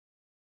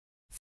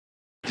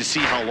to see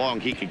how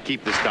long he can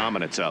keep this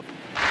dominance up.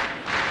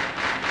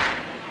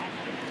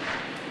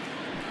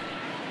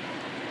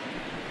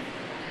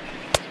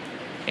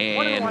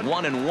 And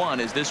 1-1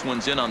 as this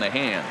one's in on the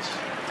hands.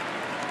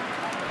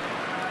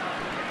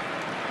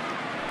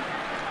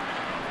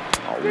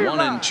 A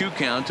 1-2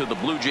 count to the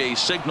Blue Jays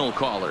signal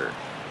caller.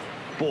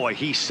 Boy,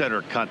 he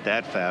center cut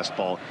that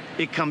fastball.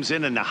 It comes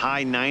in the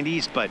high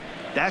 90s, but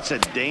that's a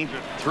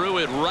danger. Threw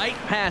it right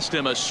past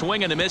him, a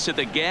swing and a miss at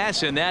the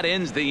gas, and that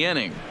ends the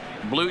inning.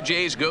 Blue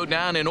Jays go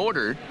down in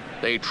order.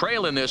 They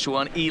trail in this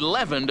one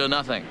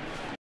 11-0.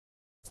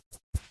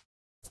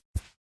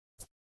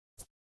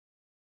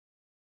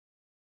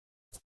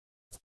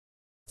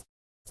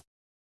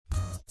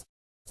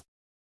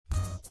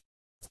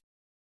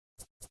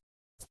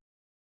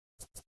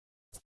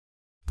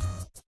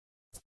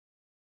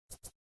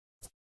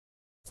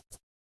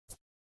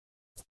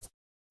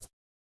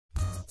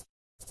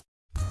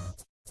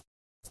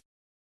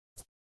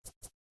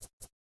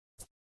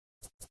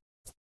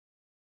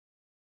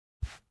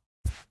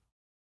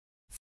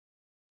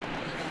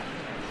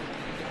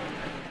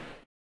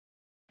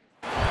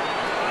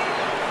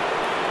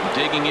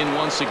 Digging in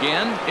once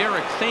again,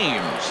 Eric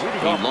Thames.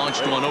 He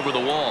launched one over the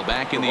wall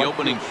back in the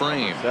opening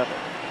frame.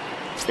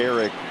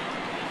 Eric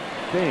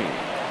Thames.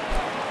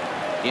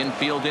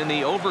 Infield in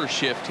the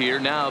overshift here.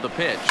 Now the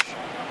pitch.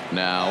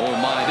 Now, oh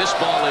my, this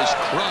ball is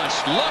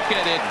crushed. Look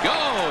at it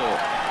go.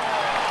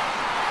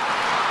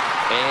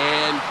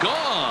 And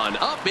gone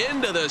up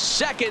into the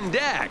second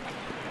deck.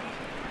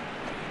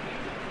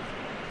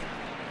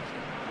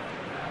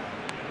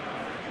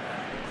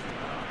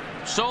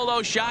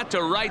 Solo shot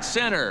to right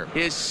center.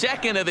 His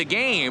second of the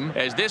game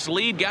as this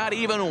lead got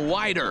even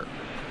wider.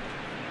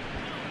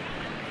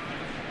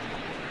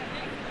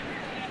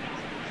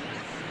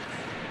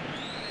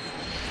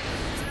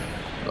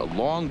 The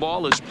long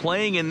ball is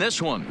playing in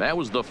this one. That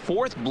was the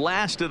fourth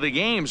blast of the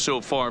game so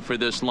far for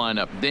this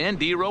lineup. Dan,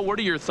 Dero, what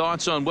are your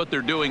thoughts on what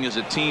they're doing as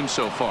a team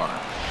so far?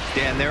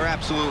 Dan, they're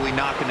absolutely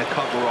knocking the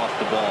cover off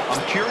the ball.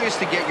 I'm curious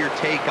to get your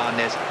take on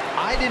this.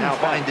 I didn't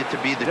find it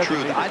to be the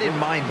truth. I didn't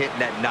mind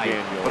hitting at night,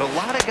 but a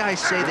lot of guys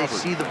say they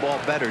see the ball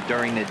better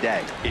during the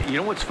day. You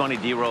know what's funny,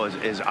 Dero,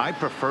 is I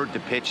preferred to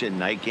pitch in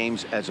night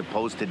games as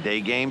opposed to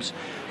day games.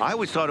 I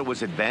always thought it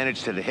was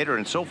advantage to the hitter,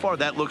 and so far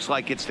that looks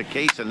like it's the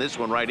case in this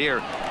one right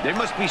here. They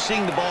must be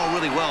seeing the ball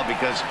really well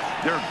because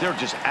they're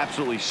just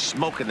absolutely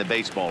smoking the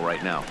baseball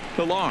right now.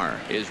 Pilar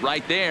is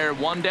right there,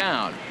 one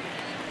down.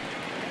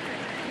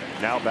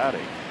 Now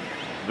batting,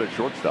 the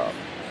shortstop,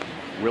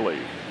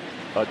 Willie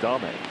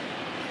Adames.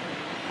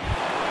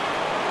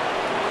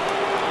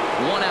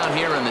 One out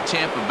here in the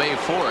Tampa Bay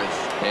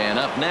fourth, and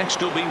up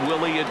next will be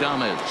Willie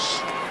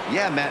Adames.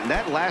 Yeah, Matt, and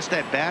that last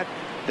at bat,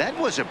 that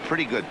was a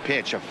pretty good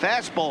pitch. A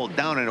fastball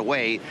down and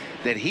away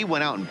that he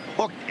went out and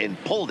hooked and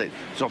pulled it.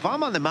 So if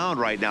I'm on the mound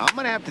right now, I'm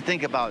going to have to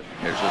think about.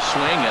 There's a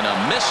swing and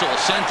a missile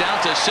sent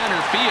out to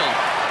center field,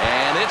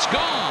 and it's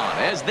gone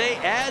as they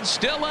add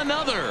still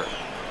another.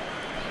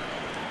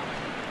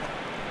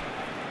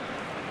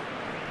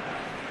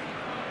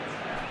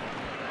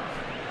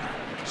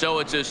 So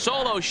it's a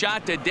solo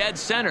shot to dead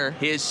center,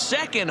 his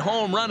second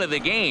home run of the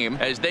game,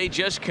 as they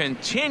just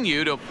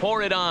continue to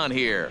pour it on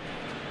here.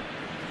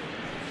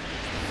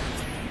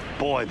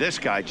 Boy, this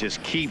guy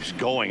just keeps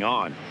going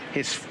on.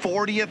 His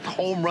 40th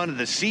home run of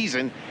the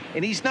season,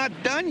 and he's not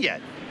done yet.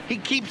 He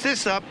keeps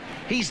this up,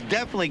 he's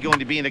definitely going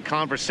to be in the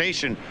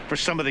conversation for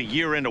some of the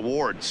year-end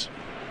awards.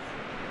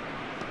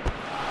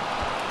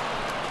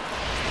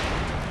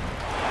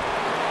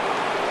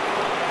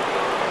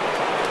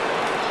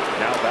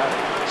 Now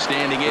batting.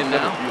 Standing in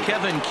now,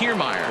 Kevin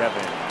Kiermaier.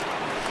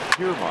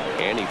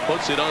 And he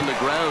puts it on the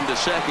ground to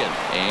second.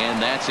 And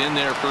that's in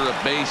there for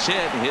a base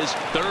hit, his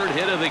third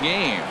hit of the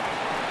game.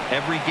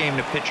 Every game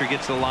the pitcher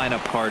gets the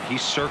lineup card, he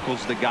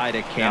circles the guy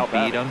that can't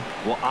beat him.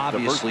 Well,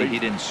 obviously he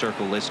didn't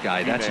circle this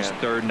guy. That's his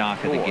third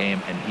knock of the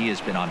game, and he has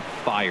been on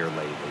fire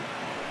lately.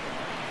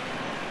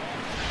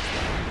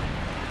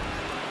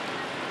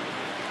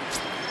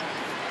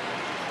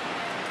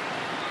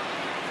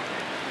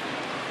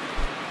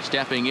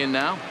 Stepping in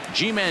now,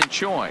 Ji-Man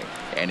Choi.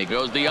 And he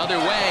goes the other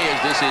way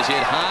as this is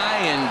hit high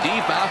and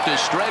deep out to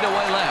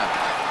straightaway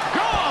left.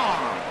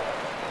 Gone!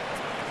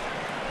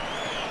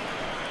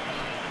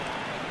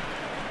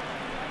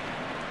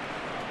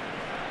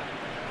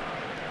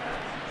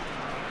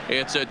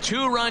 It's a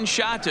two-run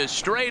shot to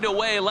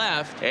straightaway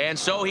left, and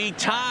so he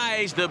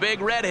ties the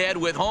big redhead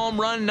with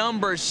home run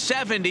number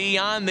 70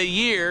 on the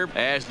year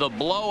as the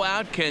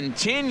blowout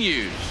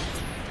continues.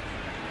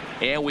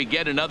 And we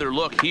get another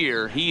look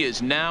here. He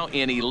is now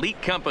in elite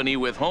company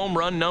with home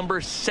run number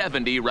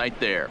 70 right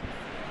there.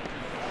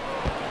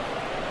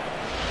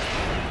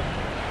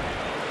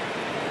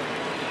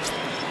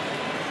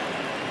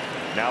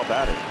 Now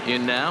batting.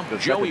 In now,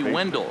 Joey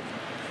Wendell.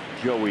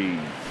 Joey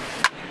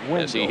Wendell.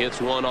 As he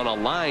hits one on a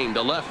line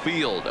to left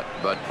field,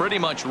 but pretty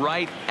much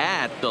right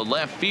at the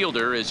left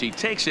fielder as he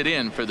takes it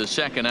in for the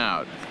second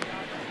out.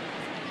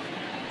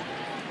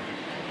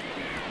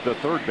 The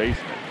third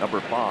baseman, Number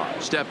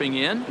 5. Stepping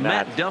in,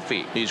 Matt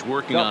Duffy. He's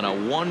working on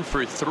a 1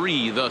 for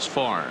 3 thus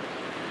far.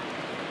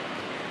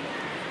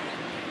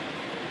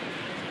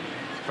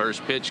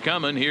 First pitch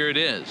coming. Here it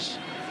is.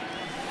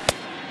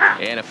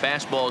 And a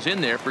fastball's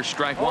in there for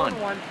strike 1.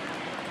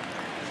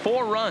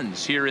 4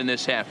 runs here in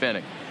this half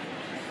inning.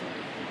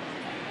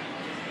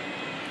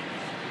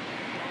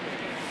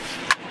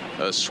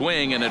 A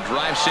swing and a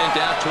drive sent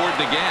out toward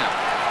the gap.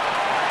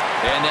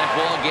 And that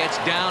ball gets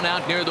down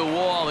out near the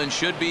wall and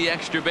should be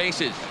extra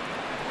bases.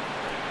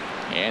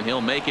 And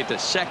he'll make it to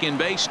second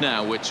base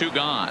now with 2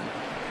 gone.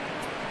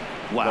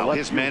 Wow,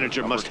 his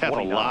manager must have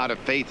a lot of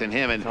faith in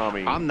him, and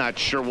I'm not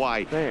sure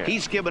why.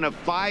 He's given up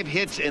 5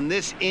 hits in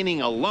this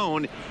inning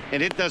alone,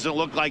 and it doesn't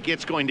look like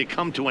it's going to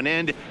come to an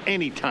end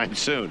anytime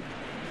soon.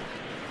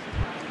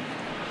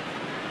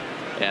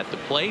 At the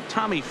plate,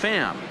 Tommy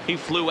Pham. He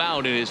flew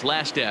out in his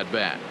last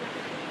at-bat.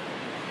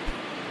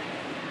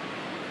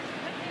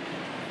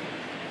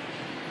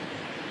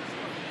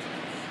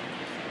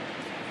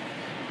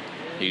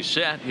 He's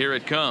set. Here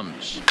it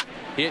comes.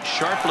 Hit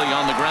sharply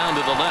on the ground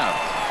to the left.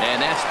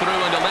 And that's through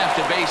into left,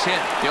 a base hit.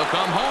 He'll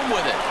come home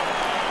with it.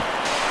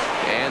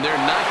 And they're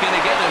not going to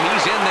get him.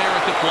 He's in there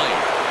at the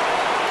plate.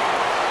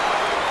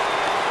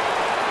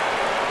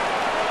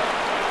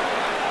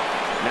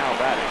 Now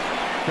batting,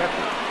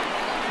 catcher,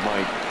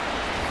 Mike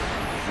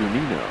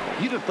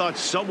Zunino. You'd have thought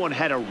someone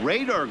had a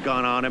radar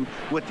gun on him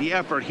with the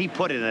effort he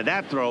put into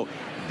that throw.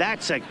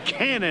 That's a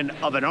cannon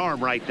of an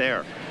arm right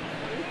there.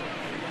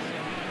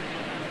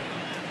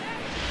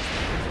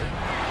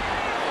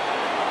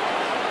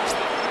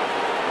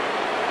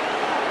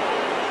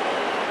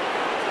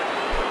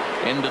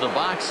 Into the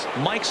box,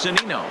 Mike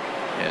Zunino,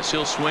 as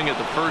he'll swing at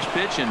the first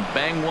pitch and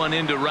bang one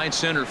into right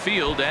center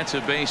field. That's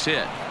a base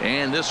hit,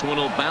 and this one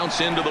will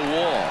bounce into the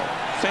wall.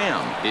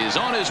 Pham is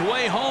on his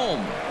way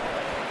home.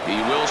 He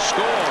will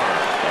score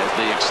as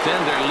they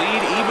extend their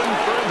lead even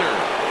further.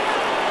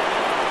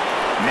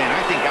 Man,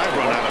 I think I've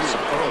run out of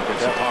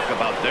superlatives to talk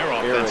about their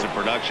offensive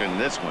production in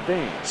this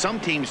one. Some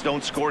teams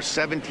don't score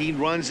 17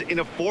 runs in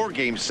a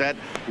 4-game set,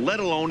 let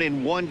alone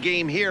in 1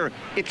 game here.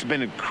 It's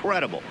been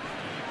incredible.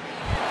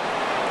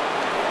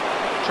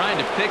 Trying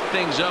to pick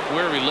things up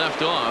where we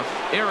left off,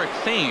 Eric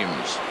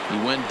Thames. He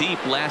went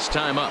deep last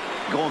time up.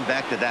 Going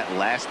back to that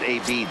last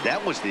AB,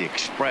 that was the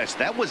express.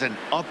 That was an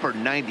upper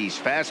 90s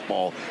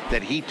fastball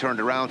that he turned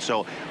around.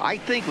 So I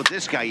think with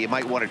this guy, you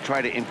might want to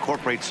try to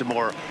incorporate some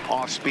more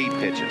off-speed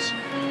pitches.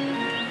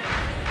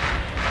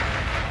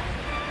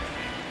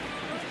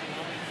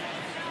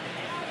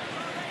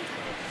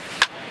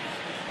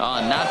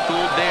 Not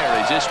fooled there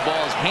as this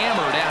ball's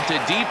hammered out to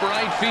deep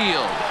right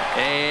field.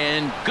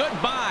 And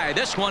goodbye.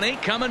 This one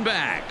ain't coming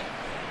back.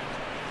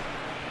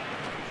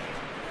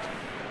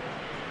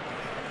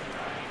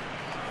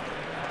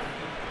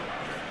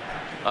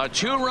 A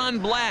 2-run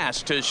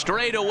blast to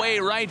straightaway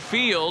right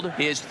field.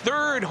 His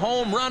 3rd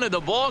home run of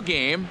the ball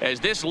game as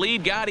this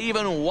lead got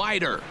even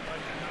wider.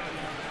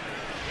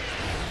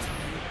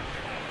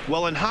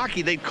 Well, in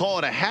hockey, they'd call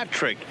it a hat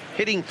trick.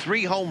 Hitting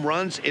 3 home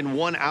runs in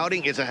 1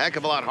 outing is a heck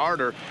of a lot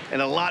harder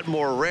and a lot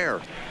more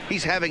rare.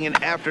 He's having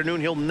an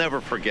afternoon he'll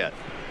never forget.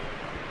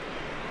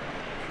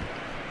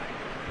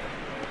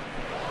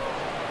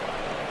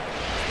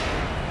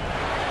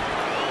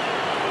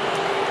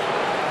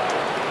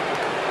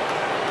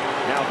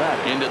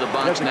 Into the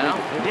box now,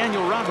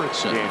 Daniel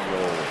Robertson.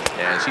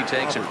 As he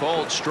takes a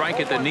cold strike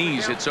at the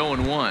knees, it's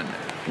 0-1.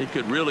 He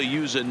could really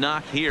use a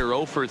knock here.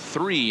 0 for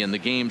 3 in the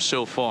game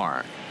so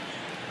far.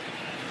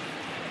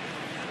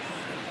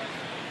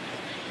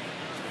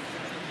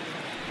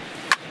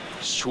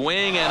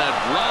 Swing and a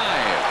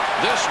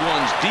drive. This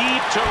one's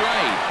deep to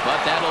right,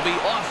 but that'll be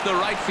off the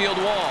right field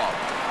wall.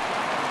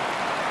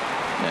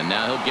 And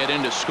now he'll get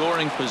into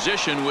scoring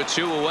position with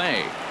 2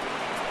 away.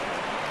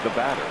 The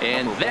batter,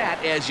 and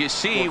that, as you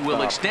see,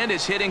 will extend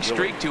his hitting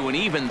streak to an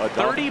even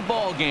 30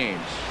 ball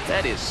games.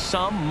 That is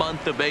some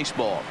month of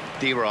baseball.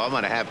 D-Row, I'm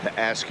going to have to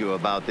ask you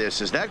about this.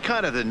 Is that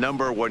kind of the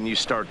number when you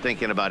start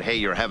thinking about, hey,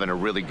 you're having a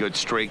really good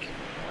streak?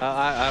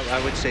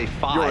 I would say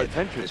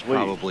 5 is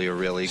probably a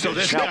really good. So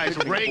this guy's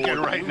raking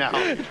right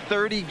now.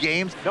 30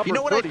 games. You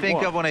know what I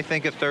think of when I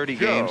think of 30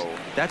 games?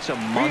 That's a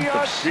month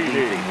of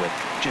sleeping with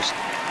just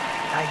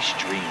nice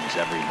dreams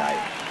every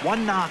night.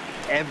 1 knock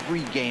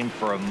every game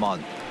for a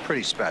month.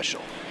 Pretty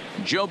special.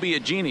 Joe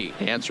Biagini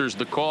answers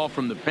the call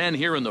from the pen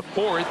here in the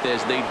 4th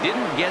as they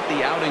didn't get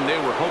the outing they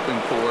were hoping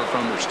for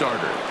from their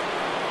starter.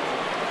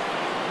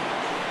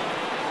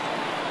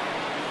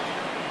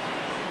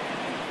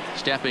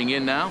 Stepping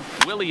in now,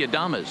 Willie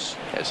Adames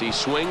as he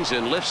swings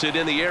and lifts it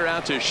in the air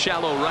out to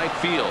shallow right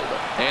field.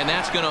 And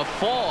that's going to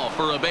fall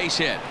for a base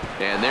hit.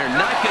 And they're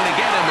not going to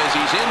get him as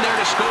he's in there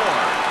to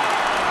score.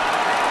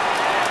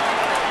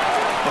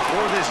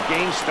 Before this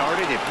game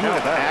started, if you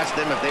would have asked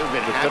them if they would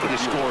have been happy to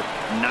score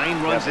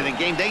 9 runs in a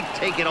game, they'd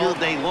take it all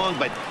day long.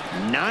 But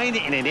 9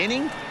 in an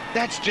inning?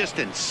 That's just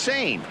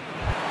insane.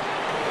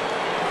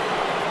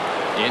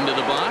 Into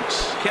the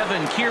box,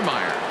 Kevin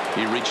Kiermaier.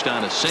 He reached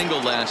on a single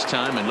last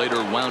time and later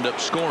wound up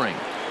scoring.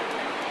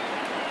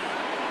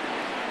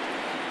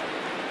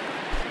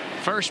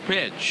 First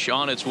pitch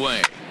on its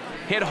way.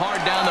 Hit hard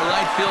down the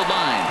right field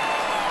line,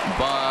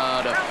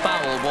 but a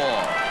foul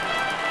ball.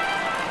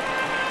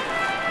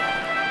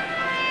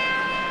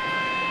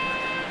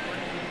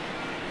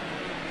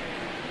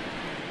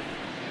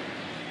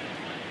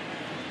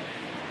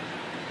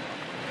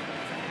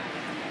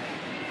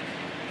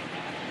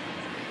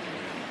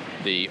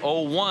 The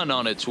 0-1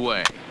 on its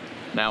way.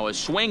 Now a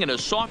swing and a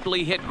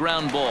softly hit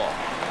ground ball.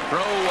 Throw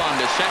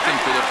on to second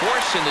for the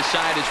force, and the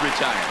side is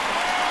retired.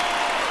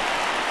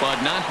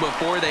 But not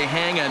before they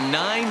hang a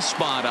 9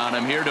 spot on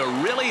him here to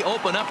really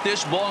open up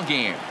this ball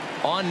game.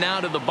 On now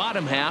to the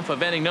bottom half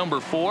of inning number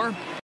 4.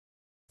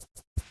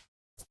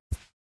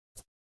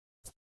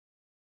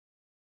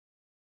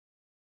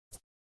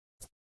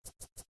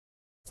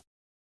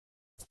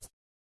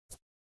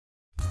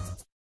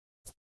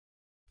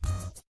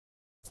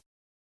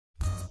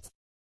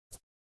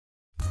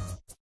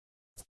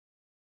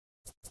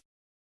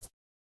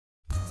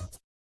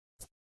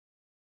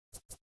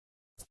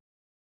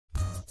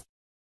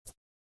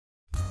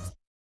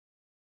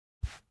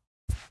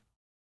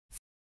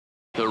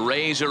 The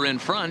Rays are in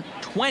front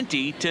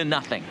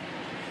 20-0.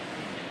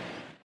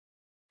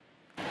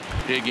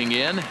 Digging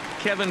in,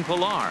 Kevin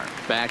Pillar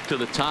back to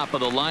the top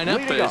of the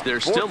lineup as they're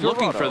still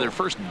looking for their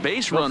first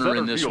base runner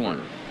in this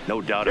one.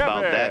 No doubt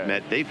about that,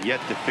 Matt. They've yet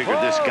to figure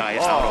this guy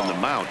out on the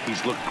mound.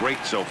 He's looked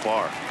great so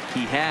far.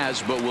 He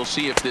has, but we'll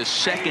see if this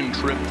second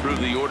trip through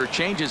the order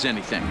changes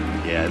anything.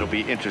 Yeah, it'll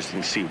be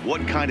interesting to see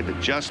what kind of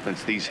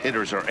adjustments these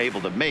hitters are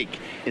able to make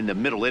in the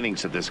middle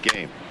innings of this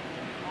game.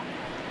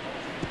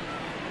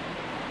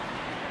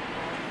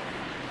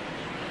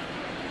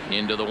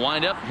 Into the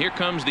windup. Here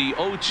comes the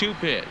 0-2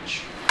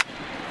 pitch.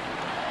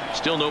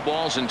 Still no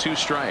balls and 2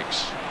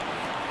 strikes.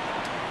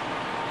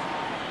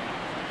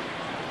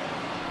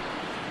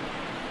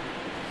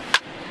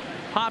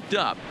 Popped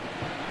up.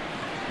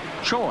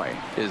 Choi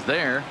is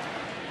there.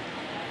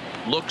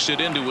 Looks it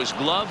into his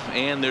glove,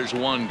 and there's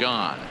 1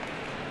 gone.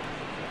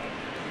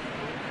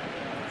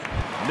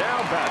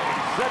 Now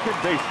batting,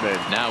 second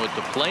baseman. Now at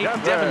the plate,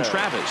 Devin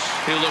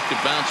Travis. He'll look to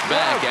bounce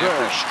back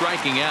after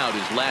striking out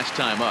his last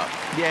time up.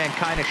 Yeah, and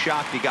kind of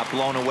shocked he got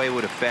blown away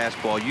with a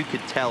fastball. You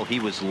could tell he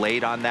was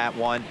late on that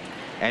one.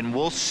 And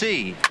we'll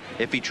see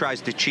if he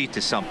tries to cheat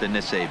to something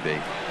this AB.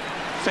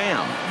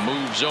 Pham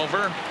moves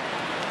over.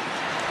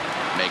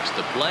 Makes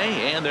the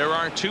play, and there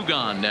are 2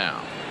 gone now.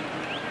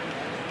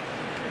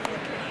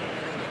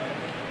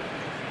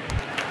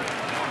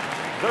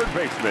 Third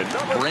baseman,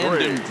 number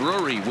Brandon 3.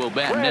 Drury will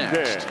bat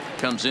next.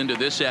 Comes into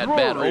this at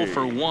bat 0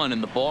 for 1 in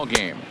the ball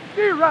game.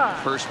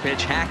 First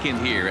pitch hacking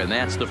here, and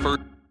that's the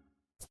first.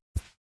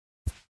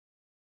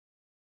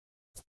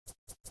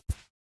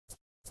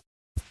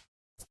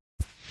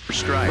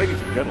 Strike.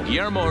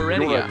 Guillermo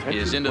Heredia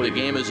is into the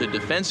game as a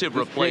defensive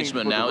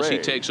replacement now as he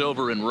takes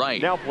over in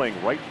right. Now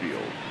playing right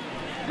field,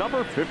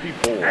 number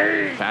 54.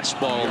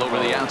 Fastball over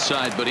the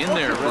outside, but in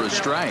there for a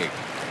strike.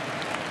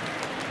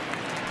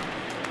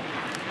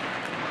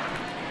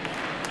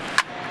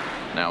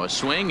 Now a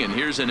swing, and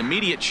here's an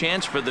immediate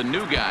chance for the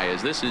new guy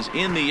as this is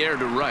in the air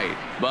to right,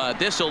 but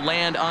this will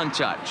land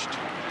untouched.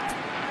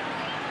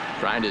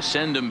 Trying to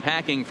send him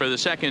packing for the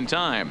second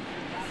time.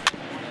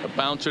 A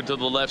bouncer to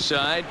the left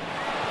side.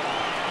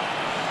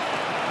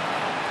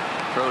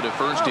 Throw to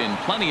first in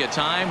plenty of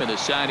time, and the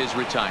side is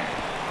retired.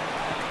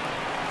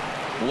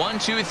 1,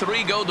 2,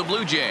 3 go the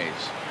Blue Jays,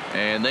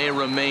 and they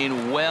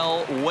remain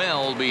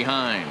well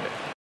behind.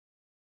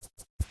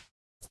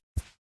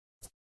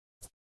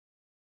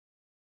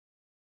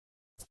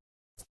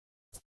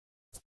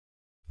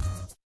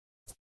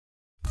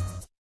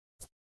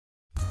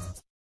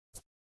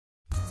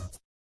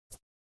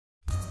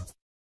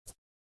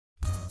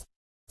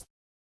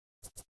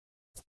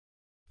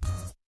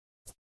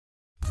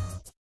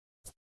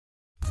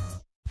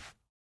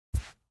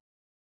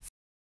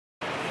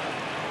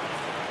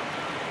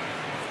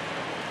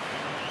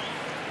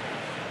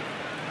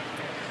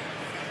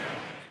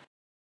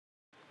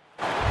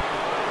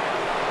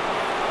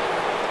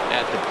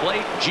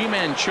 Plate,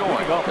 Ji-Man Choi.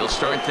 He'll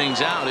start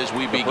things out as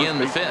we begin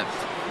the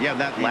 5th. Yeah,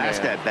 that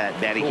last at bat,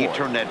 Daddy, he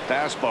turned that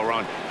fastball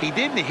around. He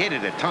didn't hit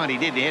it a ton. He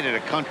didn't hit it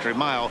a country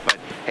mile. But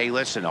hey,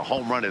 listen, a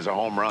home run is a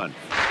home run.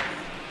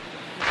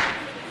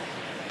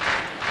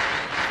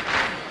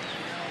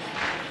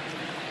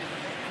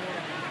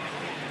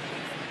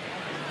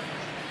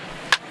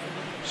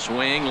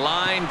 Swing,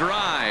 line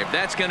drive.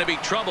 That's going to be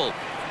trouble.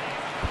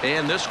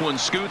 And this one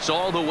scoots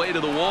all the way to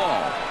the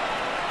wall.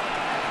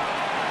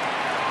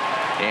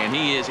 And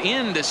he is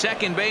into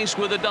second base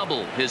with a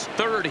double, his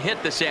 3rd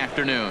hit this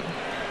afternoon.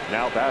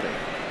 Now batting.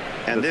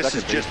 And this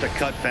is just a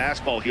cut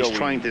fastball. He's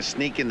trying to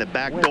sneak in the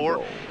back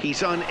door.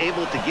 He's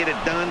unable to get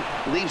it done.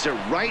 Leaves it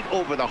right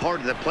over the heart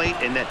of the plate.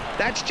 And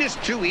that's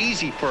just too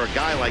easy for a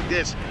guy like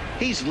this.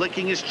 He's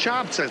licking his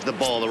chops as the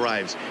ball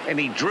arrives. And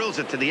he drills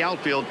it to the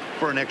outfield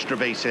for an extra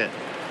base hit.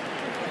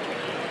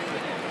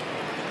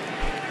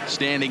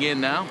 Standing in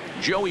now,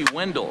 Joey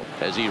Wendell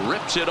as he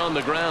rips it on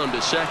the ground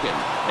to second.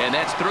 And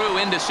that's through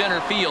into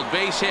center field,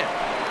 base hit.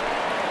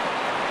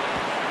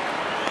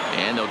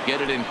 And they'll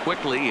get it in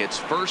quickly. It's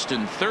 1st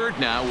and 3rd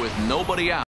now with nobody out.